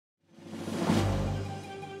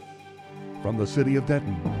From the City of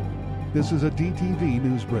Denton, this is a DTV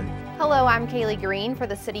Newsbreak. Hello, I'm Kaylee Green for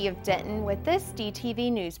the City of Denton with this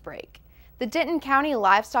DTV Newsbreak. The Denton County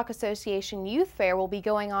Livestock Association Youth Fair will be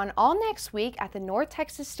going on all next week at the North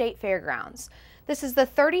Texas State Fairgrounds. This is the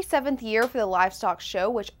 37th year for the Livestock Show,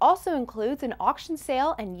 which also includes an auction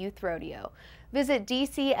sale and youth rodeo. Visit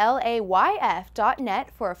dclayf.net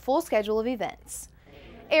for a full schedule of events.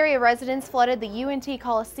 Area residents flooded the UNT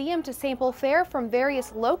Coliseum to sample fare from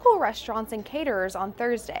various local restaurants and caterers on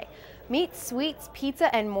Thursday. Meats, sweets,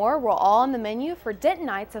 pizza, and more were all on the menu for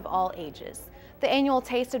Dentonites of all ages. The annual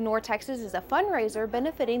Taste of North Texas is a fundraiser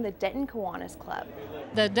benefiting the Denton Kiwanis Club.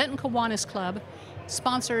 The Denton Kiwanis Club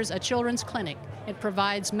sponsors a children's clinic. It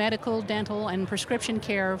provides medical, dental, and prescription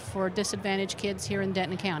care for disadvantaged kids here in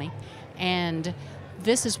Denton County. And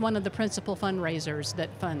this is one of the principal fundraisers that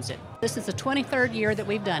funds it. This is the 23rd year that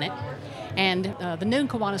we've done it, and the New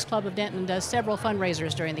Kiwanis Club of Denton does several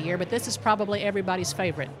fundraisers during the year, but this is probably everybody's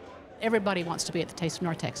favorite. Everybody wants to be at the Taste of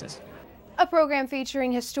North Texas. A program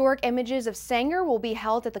featuring historic images of Sanger will be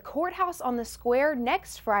held at the courthouse on the square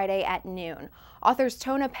next Friday at noon. Authors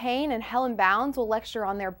Tona Payne and Helen Bounds will lecture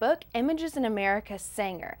on their book, Images in America's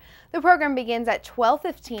Sanger. The program begins at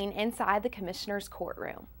 12:15 inside the Commissioner's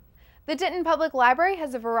courtroom. The Denton Public Library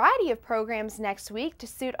has a variety of programs next week to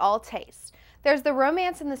suit all tastes. There's the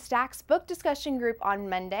Romance in the Stacks book discussion group on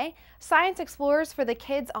Monday, Science Explorers for the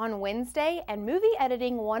Kids on Wednesday, and Movie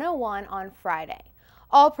Editing 101 on Friday.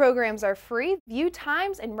 All programs are free. View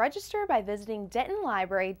times and register by visiting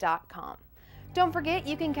dentonlibrary.com. Don't forget,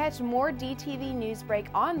 you can catch more DTV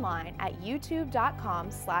Newsbreak online at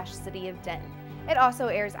youtube.com/City of Denton. It also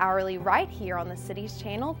airs hourly right here on the city's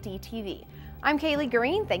channel, DTV. I'm Kaylee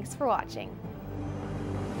Green. Thanks for watching.